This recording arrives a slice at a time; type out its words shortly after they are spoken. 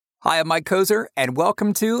Hi, I'm Mike Kozer, and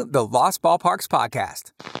welcome to the Lost Ballparks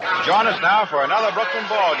Podcast. Join us now for another Brooklyn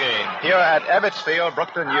ball game here at Ebbets Field,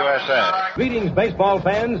 Brooklyn, USA. Greetings, baseball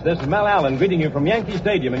fans. This is Mel Allen greeting you from Yankee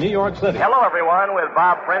Stadium in New York City. Hello, everyone, with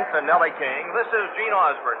Bob Prince and Nellie King. This is Gene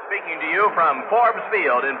Osborne speaking to you from Forbes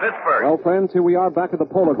Field in Pittsburgh. Well, friends, here we are back at the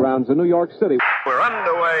Polo Grounds in New York City. We're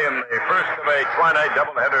underway in the first of a twilight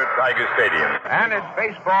doubleheader at Tiger Stadium. And it's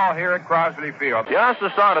baseball here at Crosley Field. Just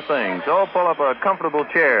the start of things, so pull up a comfortable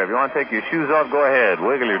chair. If you want to take your shoes off, go ahead.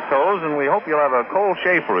 Wiggle your toes, and we hope you'll have a cold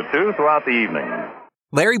shave or two throughout the evening.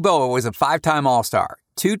 Larry Bowa was a five-time All-Star,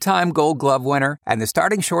 two-time Gold Glove winner, and the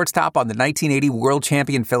starting shortstop on the 1980 World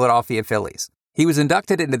Champion Philadelphia Phillies. He was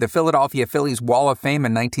inducted into the Philadelphia Phillies Wall of Fame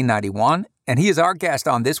in 1991, and he is our guest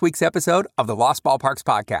on this week's episode of the Lost Ballparks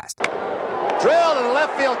Podcast. Drilled in the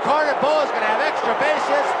left field corner. Bowa's going to have extra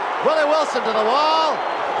bases. Willie Wilson to the wall.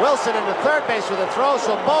 Wilson into third base with a throw,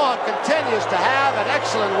 so Bowa continues to have an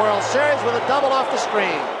excellent World Series with a double off the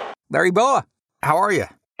screen. Larry Bowa, how are you?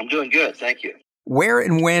 I'm doing good, thank you. Where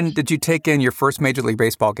and when did you take in your first Major League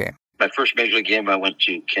Baseball game? My first Major League game, I went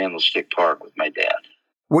to Candlestick Park with my dad.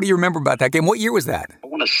 What do you remember about that game? What year was that? I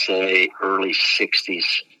want to say early 60s.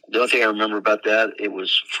 The only thing I remember about that, it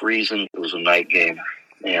was freezing. It was a night game,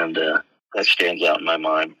 and that stands out in my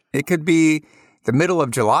mind. It could be the middle of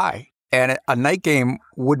July, and a night game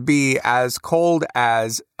would be as cold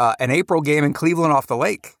as an April game in Cleveland off the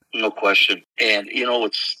lake. No question. And you know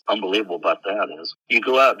what's unbelievable about that is you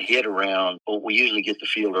go out and hit around, we usually get the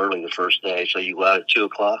field early the first day, so you go out at 2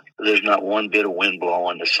 o'clock. There's not one bit of wind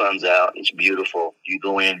blowing. The sun's out. It's beautiful. You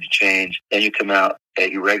go in, you change. Then you come out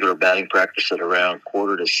at your regular batting practice at around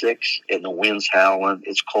 5:45, and the wind's howling.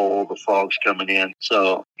 It's cold. The fog's coming in.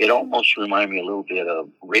 So it almost reminds me a little bit of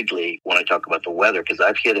Wrigley when I talk about the weather, because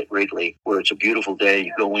I've hit at Wrigley where it's a beautiful day.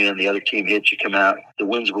 You go in, the other team hits, you come out, the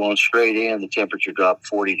wind's blowing straight in, the temperature dropped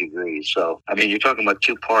 40 degrees. So, I mean, you're talking about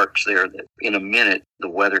two parks there that in a minute the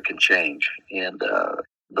weather can change. And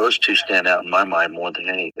those two stand out in my mind more than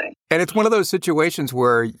anything. And it's one of those situations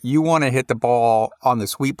where you want to hit the ball on the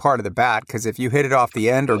sweet part of the bat, because if you hit it off the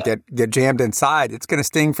end or get jammed inside, it's going to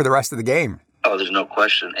sting for the rest of the game. Oh, there's no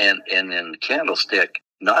question. And in the Candlestick,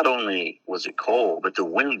 not only was it cold, but the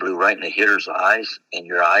wind blew right in the hitter's eyes, and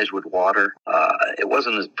your eyes would water. It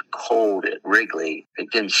wasn't as cold at Wrigley. It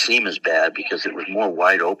didn't seem as bad because it was more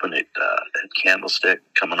wide open at Candlestick,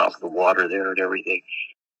 coming off the water there and everything.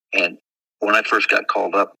 And when I first got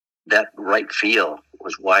called up, that right field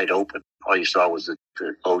was wide open. All you saw was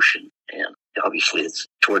the ocean. And obviously it's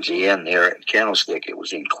towards the end there at Candlestick, it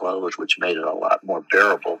was enclosed, which made it a lot more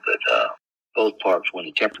bearable. But both parks, when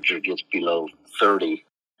the temperature gets below 30,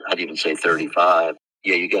 I'd even say 35,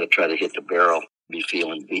 yeah, you got to try to hit the barrel, be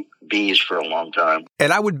feeling bees for a long time.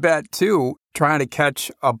 And I would bet, too, trying to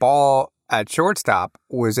catch a ball at shortstop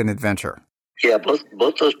was an adventure. Yeah, both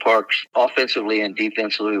those parks, offensively and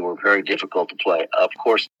defensively, were very difficult to play. Of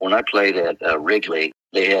course, when I played at Wrigley,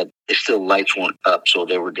 still lights weren't up, so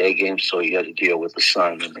they were day games, so you had to deal with the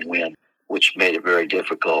sun and the wind, which made it very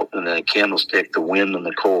difficult. And then at Candlestick, the wind and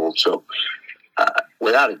the cold. So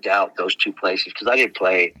without a doubt, those two places, because I didn't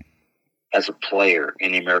play as a player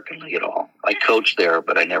in the American League at all. I coached there,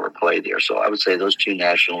 but I never played there. So I would say those two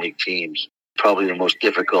National League teams, probably the most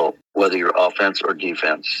difficult, whether you're offense or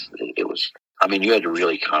defense. It was, I mean, you had to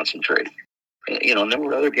really concentrate. You know, and there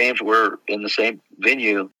were other games where in the same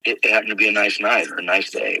venue, it happened to be a nice night or a nice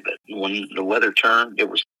day. But when the weather turned, it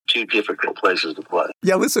was two difficult places to play.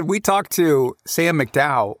 Yeah, listen, we talked to Sam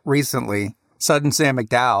McDowell recently, Sudden Sam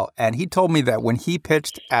McDowell, and he told me that when he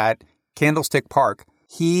pitched at Candlestick Park,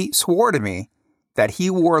 he swore to me that he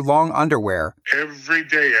wore long underwear. Every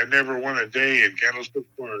day. I never went a day in Candlestick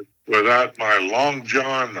Park without my Long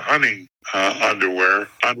John hunting underwear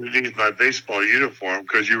underneath my baseball uniform,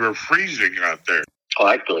 because you were freezing out there. Oh,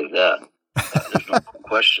 I believe that. There's no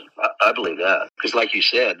question. I believe that. Because like you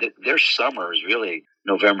said, their summer is really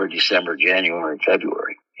November, December, January, and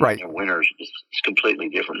February. Right. And their winters is completely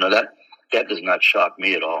different. No, that does not shock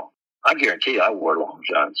me at all. I guarantee you I wore Long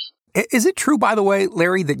Johns. Is it true, by the way,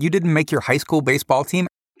 Larry, that you didn't make your high school baseball team?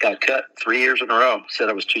 Got cut 3 years in a row. Said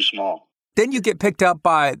I was too small. Then you get picked up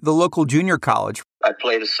by the local junior college. I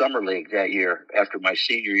played a summer league that year. After my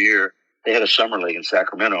senior year, they had a summer league in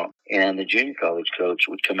Sacramento, and the junior college coach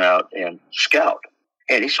would come out and scout.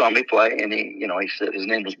 And he saw me play, and he said his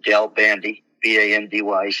name was Del Bandy,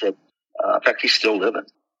 B-A-N-D-Y. He said, in fact, he's still living.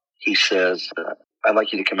 He says, I'd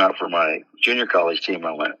like you to come out for my junior college team.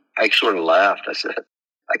 I sort of laughed. I said,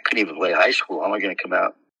 I couldn't even play high school. How am I going to come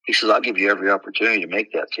out? He says, I'll give you every opportunity to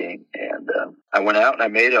make that team. And I went out and I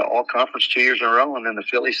made an all-conference 2 years in a row, and then the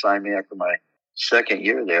Phillies signed me after my second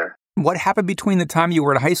year there. What happened between the time you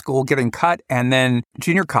were in high school getting cut and then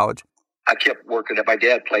junior college? I kept working it. My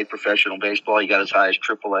dad played professional baseball. He got as high as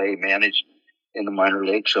AAA, managed in the minor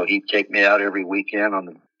league, so he'd take me out every weekend.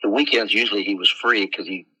 On the weekends, usually he was free because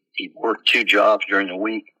he worked 2 jobs during the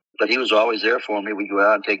week. But he was always there for me. We'd go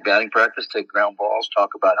out and take batting practice, take ground balls,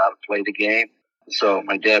 talk about how to play the game. So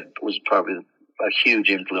my dad was probably a huge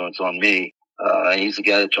influence on me. He's the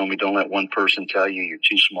guy that told me, don't let one person tell you you're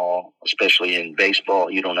too small, especially in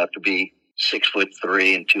baseball. You don't have to be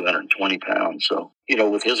 6'3" and 220 pounds. So,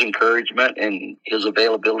 with his encouragement and his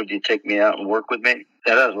availability to take me out and work with me,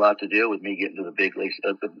 that has a lot to do with me getting to the big leagues.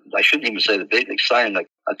 I shouldn't even say the big leagues, signing like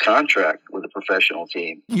a contract with a professional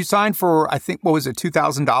team. You signed for, I think, what was it,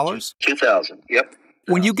 $2,000? $2,000, yep.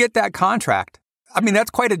 When you get that contract, I mean,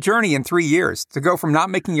 that's quite a journey in 3 years to go from not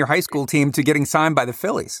making your high school team to getting signed by the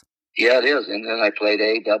Phillies. Yeah, it is. And then I played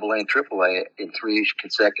A, AA, and AAA in 3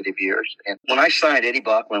 consecutive years. And when I signed, Eddie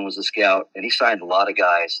Bachman was a scout, and he signed a lot of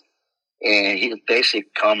guys. And his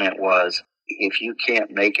basic comment was, if you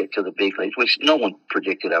can't make it to the big leagues, which no one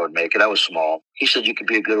predicted I would make it. I was small. He said you could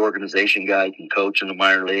be a good organization guy, you can coach in the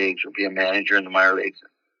minor leagues or be a manager in the minor leagues.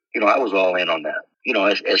 I was all in on that.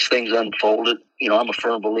 As things unfolded, I'm a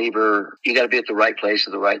firm believer you got to be at the right place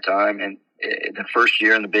at the right time. And the first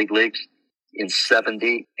year in the big leagues, in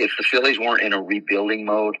 70, if the Phillies weren't in a rebuilding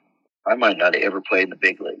mode, I might not have ever played in the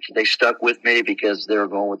big leagues. They stuck with me because they were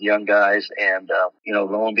going with young guys. And,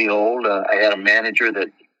 lo and behold, I had a manager that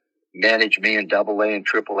managed me in AA and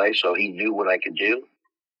AAA, so he knew what I could do.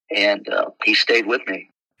 And he stayed with me.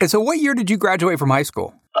 And so what year did you graduate from high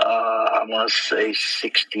school? I want to say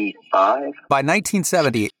 65. By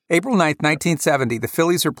 1970, April 9th, 1970, the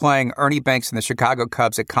Phillies are playing Ernie Banks and the Chicago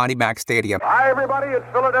Cubs at Connie Mack Stadium. Hi, everybody. It's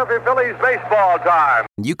Philadelphia Phillies baseball time.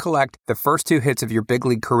 You collect the first 2 hits of your big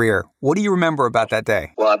league career. What do you remember about that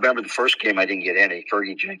day? Well, I remember the first game I didn't get any.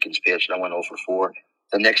 Fergie Jenkins pitched. I went 0 for 4.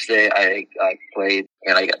 The next day I played,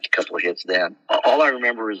 and I got a couple of hits then. All I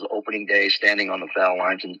remember is the opening day, standing on the foul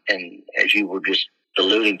lines, and as you were just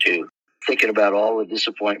alluding to, thinking about all the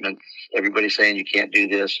disappointments, everybody saying you can't do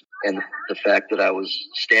this, and the fact that I was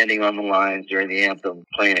standing on the lines during the anthem,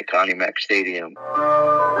 playing at Connie Mack Stadium.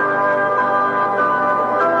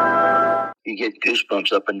 You get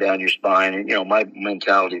goosebumps up and down your spine, and, my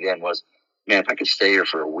mentality then was, man, if I could stay here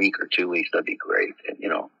for a week or 2 weeks, that'd be great. And,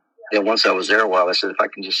 then once I was there a while, I said, if I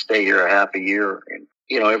can just stay here a half a year, and,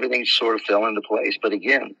 everything sort of fell into place. But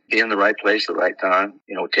again, be in the right place at the right time,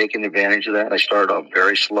 taking advantage of that. I started off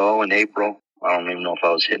very slow in April. I don't even know if I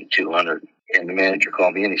was hitting 200. And the manager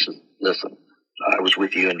called me and he says, listen, I was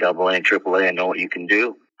with you in AA and AAA. I know what you can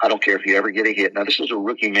do. I don't care if you ever get a hit. Now, this is a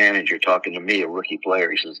rookie manager talking to me, a rookie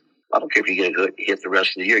player. He says, I don't care if you get a good hit the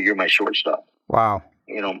rest of the year. You're my shortstop. Wow.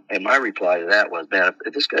 And my reply to that was, man,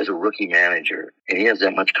 if this guy's a rookie manager and he has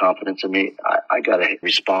that much confidence in me, I got to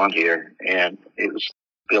respond here. And it was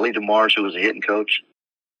Billy DeMars, who was a hitting coach.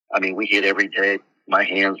 I mean, we hit every day. My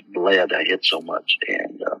hands bled. I hit so much.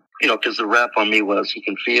 And, because the rap on me was he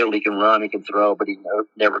can field, he can run, he can throw, but he's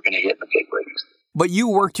never going to hit in the big leagues. But you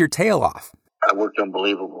worked your tail off. I worked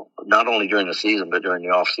unbelievable, not only during the season, but during the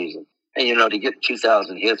off season. And, to get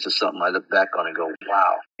 2,000 hits is something I look back on and go,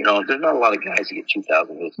 wow. There's not a lot of guys that get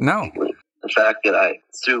 2,000 hits. No. The fact that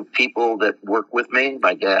through people that work with me,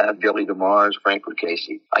 my dad, Billy DeMars, Frank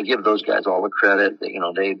Casey, I give those guys all the credit.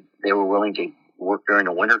 That, they were willing to work during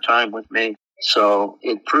the wintertime with me. So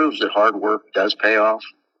it proves that hard work does pay off.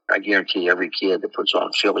 I guarantee every kid that puts on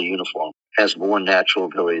a Philly uniform has more natural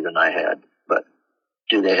ability than I had. But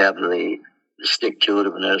do they have the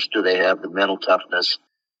stick-to-itiveness? Do they have the mental toughness?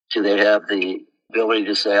 Do they have the ability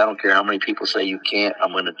to say, I don't care how many people say you can't,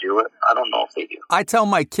 I'm going to do it? I don't know if they do. I tell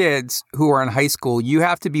my kids who are in high school, you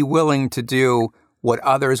have to be willing to do what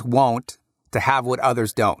others won't to have what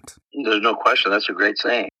others don't. There's no question. That's a great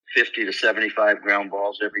saying. 50 to 75 ground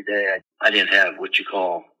balls every day. I didn't have what you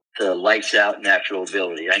call the lights out natural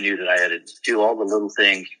ability. I knew that I had to do all the little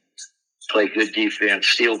things, play good defense,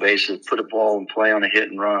 steal bases, put a ball in play on a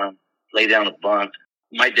hit and run, lay down a bunt.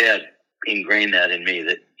 My dad ingrained that in me,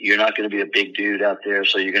 that you're not going to be a big dude out there,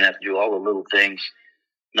 so you're going to have to do all the little things,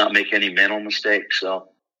 not make any mental mistakes. So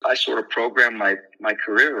I sort of programmed my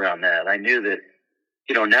career around that. I knew that,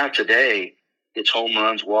 now today it's home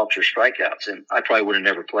runs, walks, or strikeouts, and I probably would have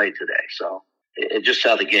never played today. So it's just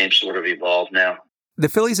how the game sort of evolved now. The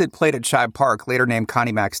Phillies had played at Shibe Park, later named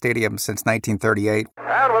Connie Mack Stadium, since 1938.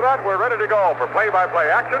 And with that, we're ready to go for play-by-play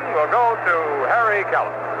action. We'll go to Harry Kelly.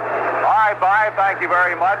 All right, bye. Thank you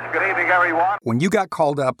very much. Good evening, everyone. When you got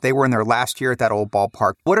called up, they were in their last year at that old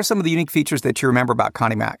ballpark. What are some of the unique features that you remember about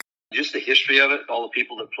Connie Mack? Just the history of it, all the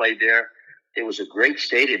people that played there. It was a great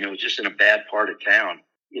stadium. It was just in a bad part of town.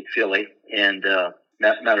 in Philly. And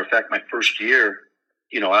matter of fact, my first year,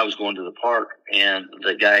 I was going to the park, and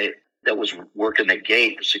the guy that was working the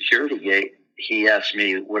gate, the security gate, he asked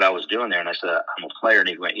me what I was doing there, and I said, I'm a player. And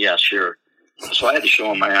he went, yeah, sure. So I had to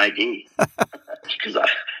show him my ID because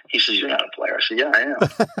he says, you're not a player. I said, yeah, I am.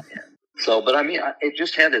 Yeah. So, but I mean, it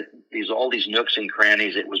just had all these nooks and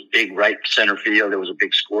crannies. It was big right center field. There was a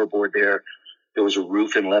big scoreboard there. There was a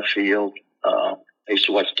roof in left field. I used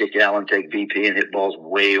to watch Dick Allen take BP and hit balls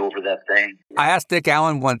way over that thing. I asked Dick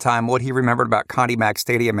Allen one time what he remembered about Connie Mack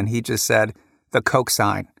Stadium, and he just said the Coke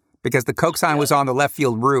sign, because the Coke sign was on the left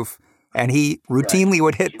field roof, and he routinely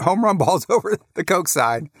would hit home run balls over the Coke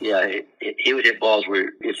sign. Yeah, he would hit balls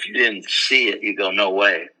where if you didn't see it, you go, no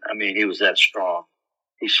way. I mean, he was that strong.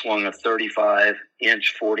 He swung a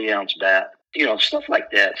 35-inch, 40-ounce bat. Stuff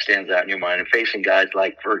like that stands out in your mind. And facing guys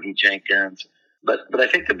like Fergie Jenkins. But I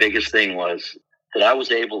think the biggest thing was that I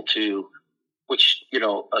was able to, which,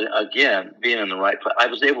 again, being in the right place, I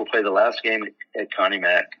was able to play the last game at Connie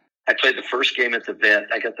Mack. I played the first game at the Vet.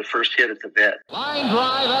 I got the first hit at the Vet. Line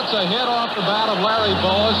drive, that's a hit off the bat of Larry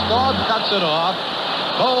Bowa. Staub cuts it off.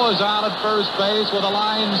 Bowa's out at first base with a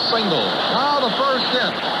line single. Now the first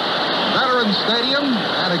hit. Veterans Stadium,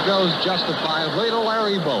 and it goes justifiably to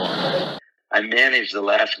Larry Bowa. I managed the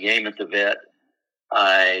last game at the Vet.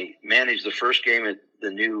 I managed the first game at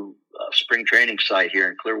the new spring training site here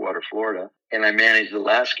in Clearwater, Florida. And I managed the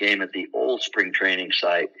last game at the old spring training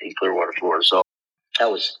site in Clearwater, Florida. So that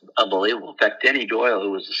was unbelievable. In fact, Denny Doyle,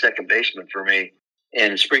 who was the second baseman for me,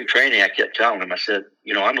 and in spring training, I kept telling him, I said,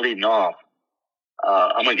 I'm leading off.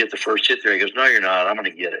 I'm going to get the first hit there. He goes, no, you're not. I'm going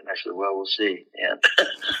to get it. And I said, well, we'll see.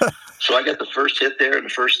 And so I got the first hit there and the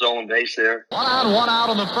first stolen base there. One out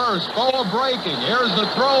on the first. Bowa breaking. Here's the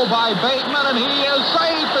throw by Bateman, and he is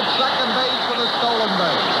safe at second base with a stolen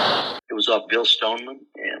base. It was off Bill Stoneman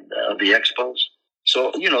and the Expos.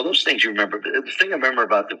 So, those things you remember. The thing I remember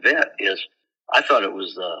about the Vet is I thought it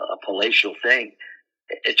was a palatial thing.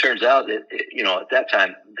 It turns out that, at that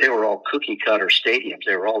time, they were all cookie-cutter stadiums.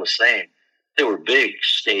 They were all the same. They were big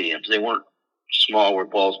stadiums. They weren't small where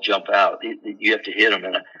balls jump out. You have to hit them.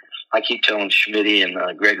 And I keep telling Schmitty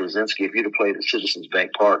and Greg Lazinski, if you'd have played at Citizens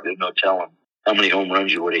Bank Park, there's no telling how many home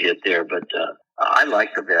runs you would have hit there. But I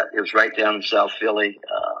liked the Vet. It was right down in South Philly.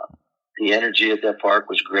 The energy at that park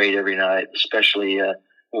was great every night, especially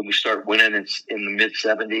when we start winning in the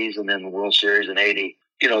mid-'70s and then the World Series in 80.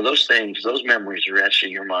 Those things, those memories are etched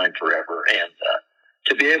in your mind forever. And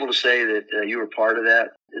to be able to say that you were part of that,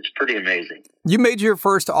 it's pretty amazing. You made your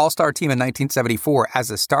first All-Star team in 1974 as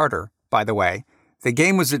a starter, by the way. The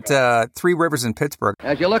game was at Three Rivers in Pittsburgh.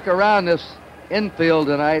 As you look around this infield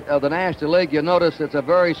tonight of the National League, you notice it's a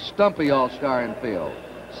very stumpy All-Star infield.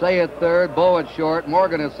 Say at third, Bowa at short,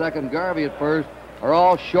 Morgan at second, Garvey at first are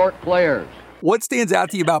all short players. What stands out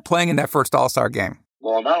to you about playing in that first All-Star game?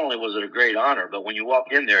 Well, not only was it a great honor, but when you walk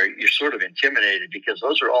in there, you're sort of intimidated because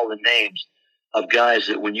those are all the names of guys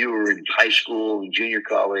that when you were in high school and junior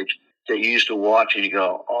college that you used to watch, and you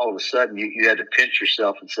go, all of a sudden you had to pinch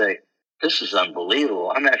yourself and say, this is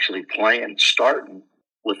unbelievable. I'm actually starting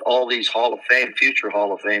with all these future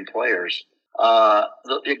Hall of Fame players.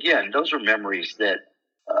 Again, those are memories that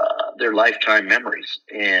they're lifetime memories.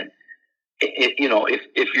 And,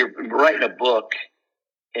 if you're writing a book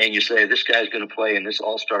and you say this guy's going to play in this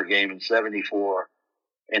All-Star game in 74,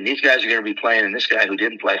 and these guys are going to be playing in this guy who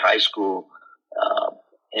didn't play high school,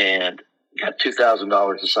 and got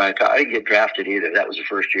 $2,000 to sign. I didn't get drafted either. That was the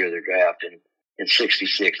first year of their draft in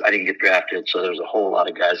 66. I didn't get drafted, so there was a whole lot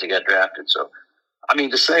of guys that got drafted. So, I mean,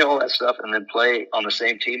 to say all that stuff and then play on the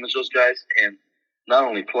same team as those guys and not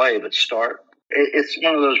only play but start, it's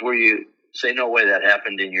one of those where you say, no way that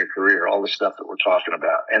happened in your career, all the stuff that we're talking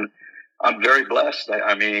about. And I'm very blessed.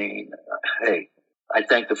 I mean, hey, I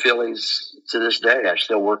thank the Phillies to this day. I'm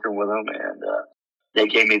still working with them, and they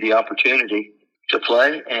gave me the opportunity to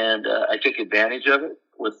play, and I took advantage of it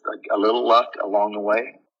with a little luck along the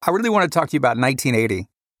way. I really want to talk to you about 1980.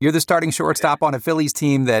 You're the starting shortstop on a Phillies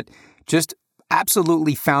team that just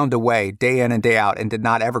absolutely found a way day in and day out and did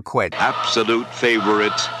not ever quit. Absolute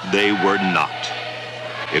favorites, they were not.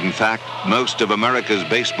 In fact, most of America's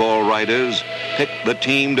baseball writers picked the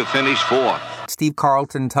team to finish fourth. Steve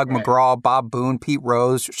Carlton, Tug McGraw, Bob Boone, Pete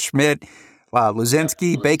Rose, Schmidt,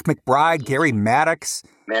 Luzinski, Bake McBride, Gary Maddox.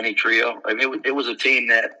 Manny Trio. I mean, it was a team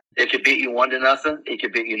that it could beat you 1-0. It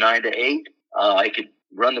could beat you 9-8. It could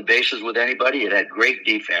run the bases with anybody. It had great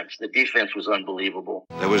defense. The defense was unbelievable.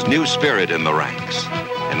 There was new spirit in the ranks,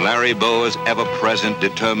 and Larry Bowa's ever-present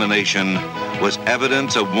determination was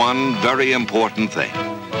evidence of one very important thing.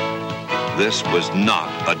 This was not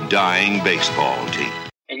a dying baseball team.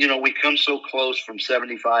 And we come so close from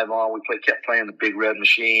 75 on. We kept playing the Big Red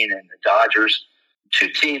Machine and the Dodgers, two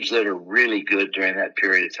teams that are really good during that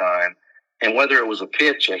period of time. And whether it was a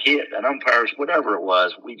pitch, a hit, an umpire's, whatever it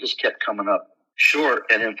was, we just kept coming up short.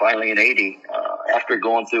 And then finally in 80, after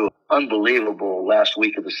going through an unbelievable last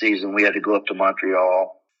week of the season, we had to go up to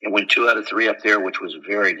Montreal and win 2 out of 3 up there, which was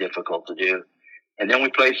very difficult to do. And then we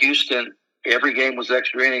played Houston. Every game was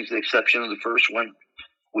extra innings, with the exception of the first one.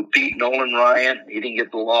 We beat Nolan Ryan. He didn't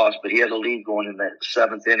get the loss, but he had a lead going in that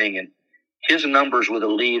 7th inning. And his numbers with a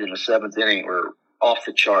lead in the 7th inning were off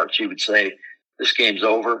the charts. He would say, this game's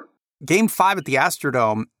over. Game 5 at the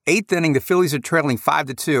Astrodome, 8th inning, the Phillies are trailing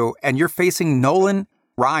 5-2, and you're facing Nolan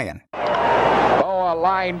Ryan. Bowa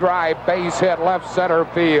line drive, base hit, left center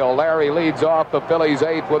field. Larry leads off the Phillies'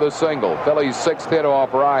 8th with a single. Phillies' 6th hit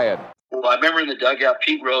off Ryan. Well, I remember in the dugout,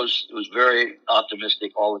 Pete Rose was very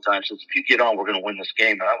optimistic all the time. Says, if you get on, we're going to win this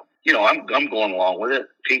game. And I'm going along with it.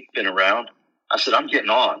 Pete's been around. I said, I'm getting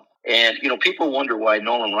on. And, people wonder why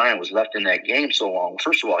Nolan Ryan was left in that game so long.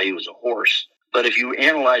 First of all, he was a horse. But if you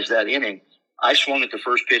analyze that inning, I swung at the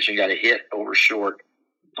first pitch and got a hit over short.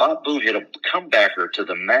 Bob Boone hit a comebacker to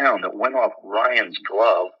the mound that went off Ryan's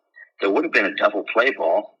glove. There would have been a double play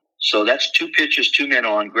ball. So that's 2 pitches, 2 men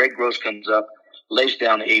on. Greg Gross comes up, lays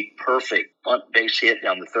down a perfect bunt base hit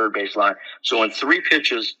down the third base line. So in 3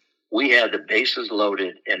 pitches, we had the bases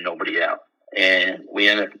loaded and nobody out. And we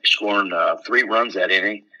ended up scoring 3 runs that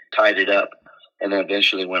inning, tied it up, and then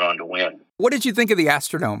eventually went on to win. What did you think of the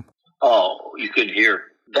Astrodome? Oh, you couldn't hear.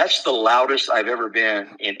 That's the loudest I've ever been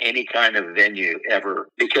in any kind of venue ever,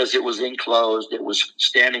 because it was enclosed. It was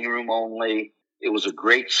standing room only. It was a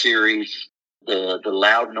great series. The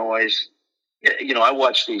loud noise. I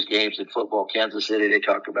watch these games in football, Kansas City. They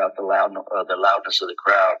talk about the loudness of the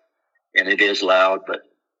crowd, and it is loud. But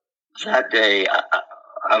that day,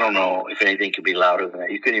 I don't know if anything could be louder than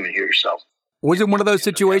that. You couldn't even hear yourself. Was it one of those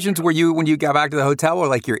situations where when you got back to the hotel, where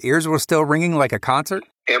like your ears were still ringing like a concert?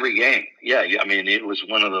 Every game. Yeah. I mean, it was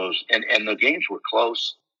one of those, and the games were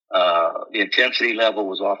close. The intensity level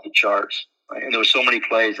was off the charts. And there were so many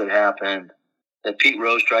plays that happened that Pete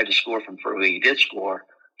Rose tried to score from further. He did score.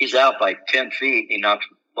 He's out by 10 feet. He knocks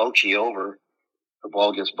Bochy over. The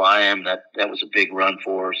ball gets by him. That was a big run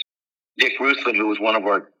for us. Dick Ruthven, who was one of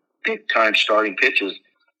our big-time starting pitches,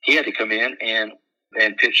 he had to come in and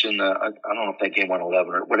pitch in I don't know if that game went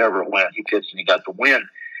 11 or whatever it went. He pitched and he got the win.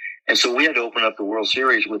 And so we had to open up the World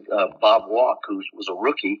Series with Bob Walk, who was a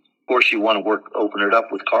rookie. Of course, you want to open it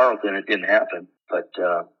up with Carlton. It didn't happen. But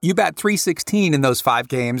you bat .316 in those 5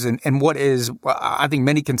 games, and what is, I think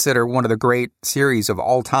many consider one of the great series of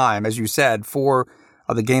all time. As you said, 4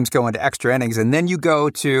 of the games go into extra innings, and then you go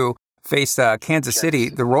to face Kansas City,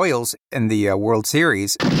 the Royals, in the World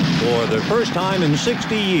Series. For the first time in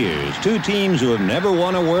 60 years, 2 teams who have never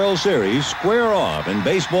won a World Series square off in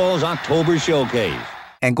baseball's October showcase.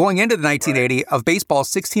 And going into the 1980, of baseball's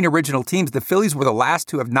 16 original teams, the Phillies were the last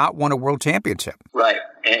to have not won a World Championship. Right.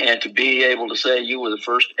 And to be able to say you were the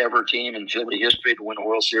first ever team in Philly history to win a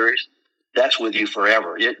World Series, that's with you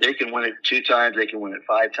forever. They can win it 2 times, they can win it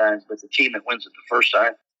 5 times, but the team that wins it the first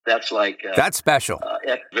time, that's like... that's special.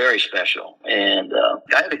 Very special. And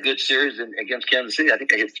I had a good series against Kansas City. I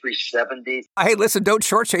think I hit .370. Hey, listen, don't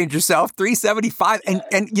shortchange yourself. .375.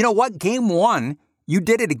 And you know what? Game 1, you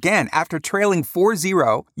did it again. After trailing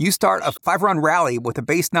 4-0, you start a 5-run rally with a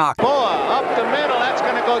base knock. Bowa up the middle. That's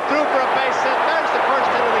going to go through for a base hit. There's the first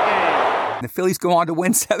hit of the game. The Phillies go on to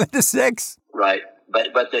win 7-6. Right.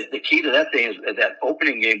 But the key to that thing is that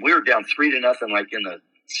opening game, we were down 3-0 like in the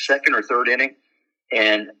 2nd or 3rd inning.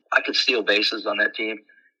 And I could steal bases on that team.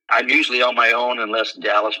 I'm usually on my own unless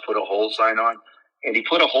Dallas put a hold sign on. And he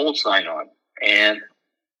put a hold sign on. And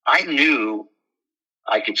I knew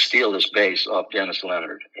I could steal this base off Dennis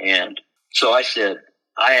Leonard. And so I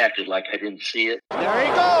acted like I didn't see it. There he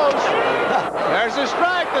goes. There's a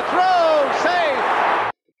strike, the throw,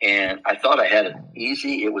 safe. And I thought I had it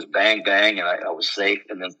easy. It was bang, bang, and I was safe.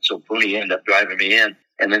 And then so Booney ended up driving me in.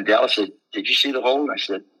 And then Dallas said, "Did you see the hold?" And I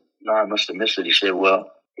said, "No, I must have missed it." He said,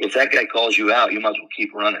 "Well, if that guy calls you out, you might as well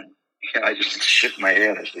keep running." And I just shook my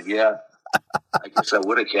head. I said, "Yeah, I guess I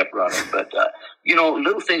would have kept running." But,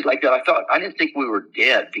 little things like that. I didn't think we were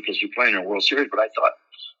dead because you're playing in a World Series, but I thought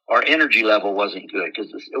our energy level wasn't good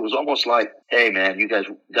because it was almost like, hey, man, you guys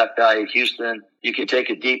got by Houston. You can take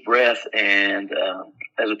a deep breath. And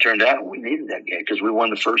as it turned out, we needed that game because we won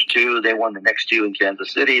the first 2. They won the next 2 in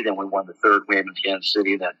Kansas City. Then we won the 3rd game in Kansas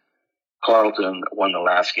City. Then Carlton won the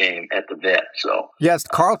last game at the vet. So yes,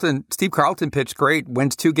 Steve Carlton pitched great,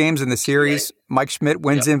 wins 2 games in the series. Mike Schmidt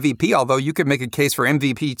wins MVP, although you could make a case for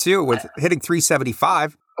MVP too with hitting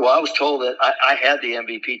 .375. Well, I was told that I had the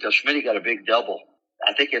MVP till Schmitty got a big double,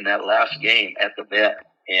 I think in that last game at the vet.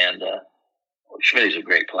 And Schmitty's a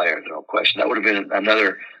great player, no question. That would have been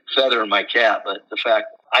another feather in my cap. But the fact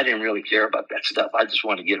I didn't really care about that stuff. I just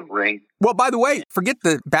wanted to get a ring. Well, by the way, forget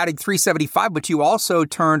the batting .375, but you also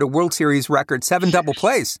turned a World Series record 7 double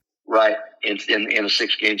plays. Right, in a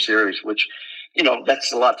 6-game series, which,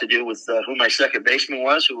 that's a lot to do with who my second baseman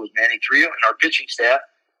was, who was Manny Trio, and our pitching staff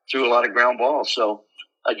threw a lot of ground balls. So,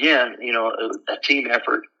 again, a team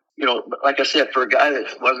effort. Like I said, for a guy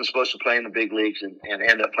that wasn't supposed to play in the big leagues and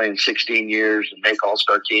end up playing 16 years and make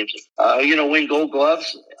all-star teams, win Gold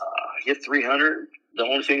Gloves, hit 300. The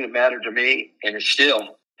only thing that mattered to me, and it's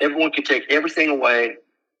still, everyone could take everything away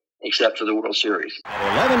except for the World Series.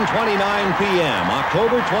 At 11:29 p.m.,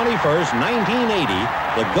 October 21st, 1980,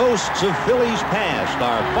 the ghosts of Phillies past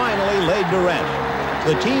are finally laid to rest.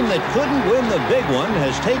 The team that couldn't win the big one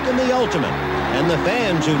has taken the ultimate, and the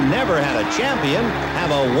fans who never had a champion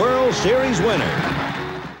have a World Series winner.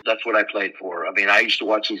 That's what I played for. I mean, I used to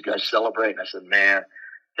watch these guys celebrate, and I said, man,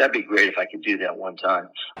 that'd be great if I could do that one time.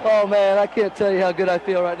 Oh, man, I can't tell you how good I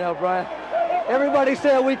feel right now, Brian. Everybody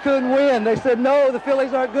said we couldn't win. They said, no, the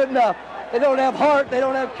Phillies aren't good enough. They don't have heart. They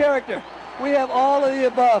don't have character. We have all of the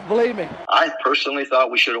above, believe me. I personally thought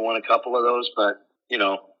we should have won a couple of those, but,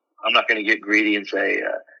 I'm not going to get greedy and say,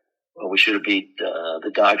 we should have beat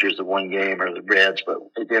the Dodgers the one game or the Reds, but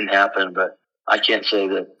it didn't happen. But I can't say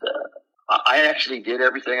that I actually did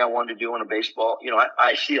everything I wanted to do in a baseball.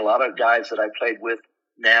 I see a lot of guys that I played with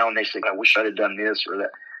now, and they say, I wish I'd have done this or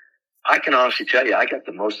that. I can honestly tell you, I got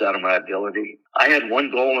the most out of my ability. I had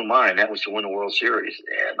one goal in mind, that was to win the World Series.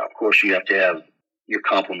 And, of course, you have to have your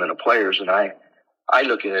complement of players. And I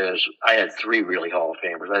look at it as I had 3 really Hall of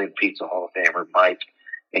Famers. I think Pete's a Hall of Famer, Mike,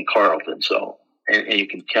 and Carlton. So, and you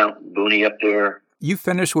can count Booney up there. You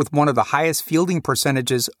finished with one of the highest fielding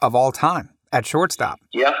percentages of all time at shortstop.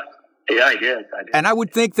 Yeah, I did. And I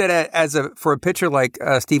would think that for a pitcher like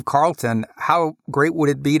Steve Carlton, how great would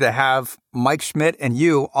it be to have Mike Schmidt and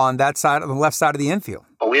you on that side, on the left side of the infield?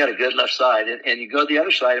 Oh, we had a good left side. And you go to the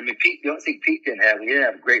other side. I mean, Pete, the only thing Pete didn't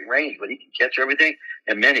have great range, but he could catch everything.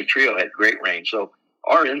 And Manny Trio had great range. So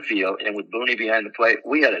our infield, and with Booney behind the plate,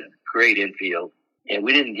 we had a great infield. And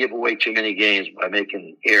we didn't give away too many games by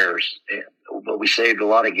making errors, but we saved a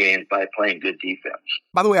lot of games by playing good defense.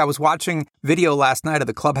 By the way, I was watching video last night of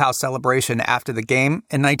the clubhouse celebration after the game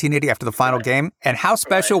in 1980, after the final game. And how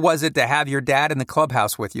special was it to have your dad in the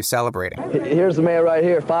clubhouse with you celebrating? Here's the man right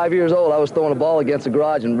here, 5 years old. I was throwing a ball against the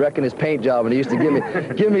garage and wrecking his paint job, and he used to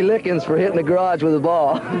give me lickings for hitting the garage with a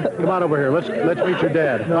ball. Come on over here. Let's meet your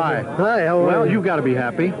dad. Hi. Hi. How are you? Well, you've got to be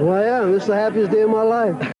happy. Well, yeah. This is the happiest day of my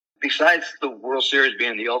life. Besides the World Series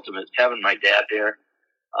being the ultimate, having my dad there,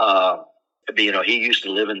 he used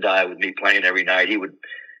to live and die with me playing every night. He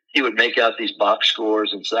would make out these box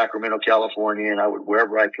scores in Sacramento, California, and I would,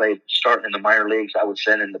 wherever I played, starting in the minor leagues, I would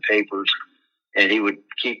send in the papers, and he would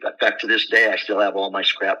keep, back to this day, I still have all my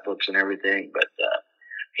scrapbooks and everything, but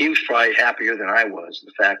he was probably happier than I was,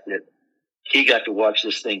 the fact that he got to watch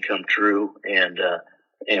this thing come true, and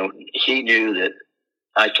he knew that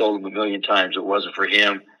I told him a million times it wasn't for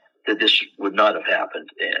him, that this would not have happened.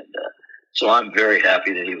 And so I'm very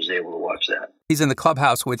happy that he was able to watch that. He's in the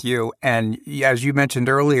clubhouse with you. And as you mentioned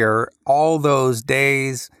earlier, all those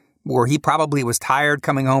days where he probably was tired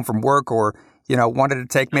coming home from work or, wanted to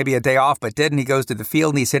take maybe a day off, but didn't. He goes to the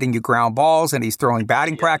field and he's hitting you ground balls and he's throwing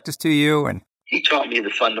batting practice to you. And he taught me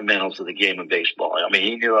the fundamentals of the game of baseball. I mean,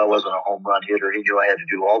 he knew I wasn't a home run hitter. He knew I had to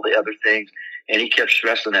do all the other things. And he kept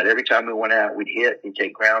stressing that every time we went out, we'd hit, he'd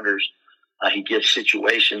take grounders. He gives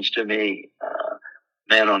situations to me.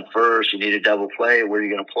 Man on first, you need a double play. Where are you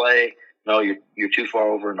going to play? No, you're too far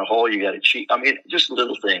over in the hole. You got to cheat. I mean, just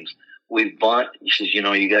little things. We bunt. He says, you're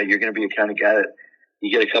going to be a kind of guy that you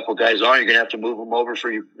get a couple guys on, you're going to have to move them over for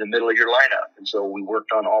the middle of your lineup. And so we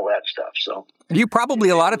worked on all that stuff. So you probably,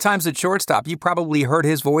 a lot of times at shortstop, you probably heard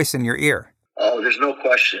his voice in your ear. Oh, there's no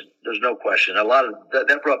question. There's no question. A lot of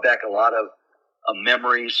that brought back a lot of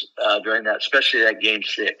memories during that, especially that game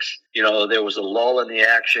 6. There was a lull in the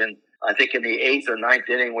action. I think in the 8th or 9th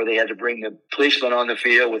inning where they had to bring the policeman on the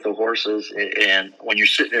field with the horses. And when you're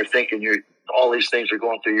sitting there thinking all these things are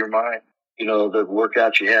going through your mind, the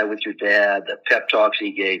workouts you had with your dad, the pep talks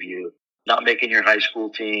he gave you, not making your high school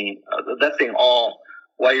team, that thing all,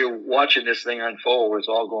 while you're watching this thing unfold, it's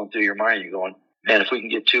all going through your mind. You're going, man, if we can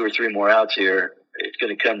get 2 or 3 more outs here, it's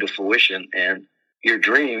going to come to fruition. And your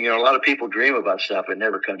dream, a lot of people dream about stuff. It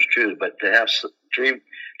never comes true. But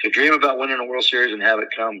to dream about winning a World Series and have it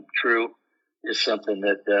come true is something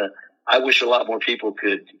that I wish a lot more people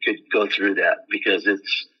could go through that, because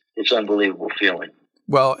it's unbelievable feeling.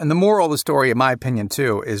 Well, and the moral of the story, in my opinion,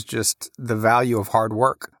 too, is just the value of hard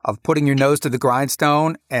work, of putting your nose to the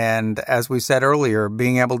grindstone, and as we said earlier,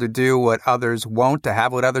 being able to do what others won't to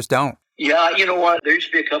have what others don't. Yeah, you know what? There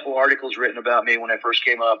used to be a couple articles written about me when I first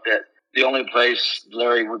came up that the only place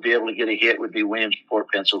Larry would be able to get a hit would be Williamsport,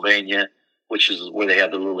 Pennsylvania, which is where they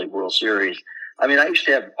have the Little League World Series. I mean, I used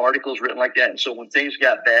to have articles written like that, and so when things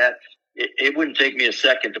got bad, it wouldn't take me a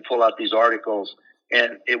second to pull out these articles,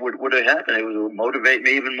 and it would have happened. It would motivate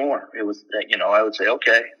me even more. It was, I would say,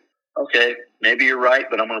 okay, maybe you're right,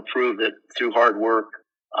 but I'm going to prove that through hard work,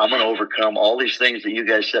 I'm going to overcome all these things that you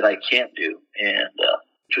guys said I can't do. And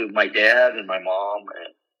to my dad and my mom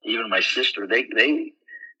and even my sister, they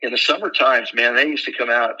in the summer times, man, they used to come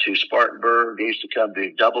out to Spartanburg. They used to come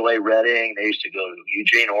to AA Reading. They used to go to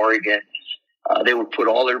Eugene, Oregon. They would put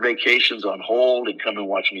all their vacations on hold and come and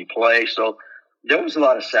watch me play. So there was a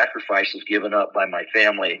lot of sacrifices given up by my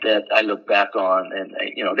family that I look back on. And,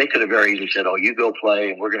 they could have very easily said, oh, you go play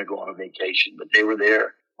and we're going to go on a vacation. But they were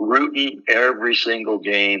there rooting every single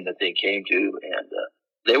game that they came to. And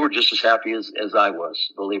they were just as happy as I was,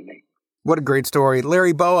 believe me. What a great story.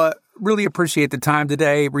 Larry Bowa, really appreciate the time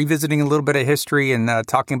today, revisiting a little bit of history and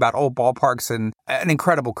talking about old ballparks and an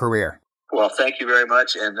incredible career. Well, thank you very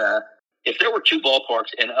much. And if there were two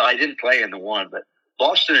ballparks, and I didn't play in the one, but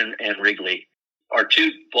Boston and Wrigley are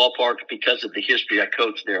two ballparks because of the history. I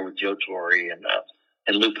coached there with Joe Torre and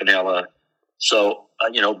Lou Piniella. So,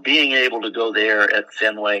 being able to go there at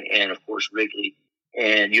Fenway and, of course, Wrigley,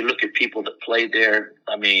 and you look at people that played there,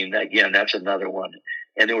 I mean, again, that's another one.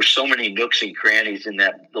 And there were so many nooks and crannies in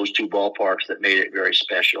those two ballparks that made it very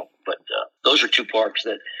special. But those are two parks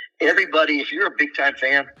that everybody, if you're a big-time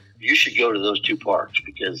fan, you should go to those two parks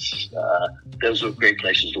because those are great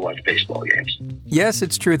places to watch baseball games. Yes,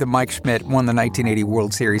 it's true that Mike Schmidt won the 1980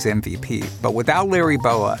 World Series MVP, but without Larry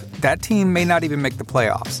Bowa, that team may not even make the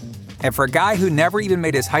playoffs. And for a guy who never even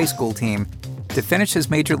made his high school team, to finish his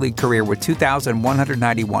major league career with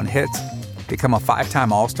 2,191 hits, become a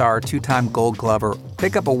 5-time All-Star, 2-time Gold Glover,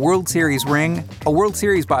 pick up a World Series ring, a World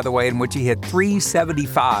Series, by the way, in which he hit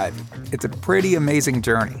 .375. It's a pretty amazing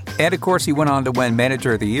journey. And, of course, he went on to win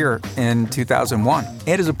Manager of the Year in 2001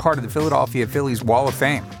 and is a part of the Philadelphia Phillies Wall of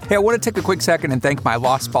Fame. Hey, I want to take a quick second and thank my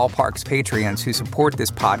Lost Ballparks Patreons who support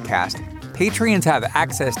this podcast. Patreons have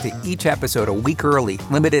access to each episode a week early,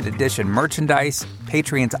 limited edition merchandise.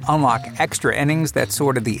 Patreons unlock extra innings, that's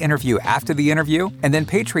sort of the interview after the interview. And then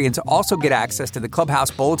Patreons also get access to the Clubhouse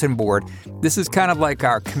Bulletin Board. This is kind of like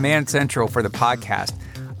our command central for the podcast,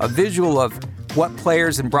 a visual of what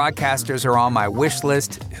players and broadcasters are on my wish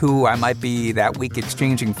list, who I might be that week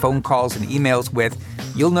exchanging phone calls and emails with.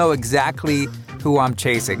 You'll know exactly who I'm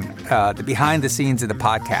chasing, the behind the scenes of the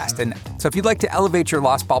podcast. And so if you'd like to elevate your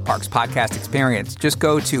Lost Ballparks podcast experience, just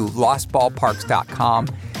go to lostballparks.com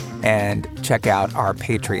and check out our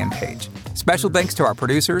Patreon page. Special thanks to our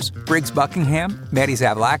producers, Briggs Buckingham, Maddie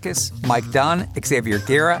Zavlakis, Mike Dunn, Xavier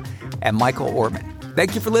Guerra, and Michael Ortman.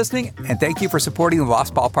 Thank you for listening, and thank you for supporting the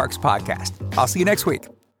Lost Ballparks podcast. I'll see you next week.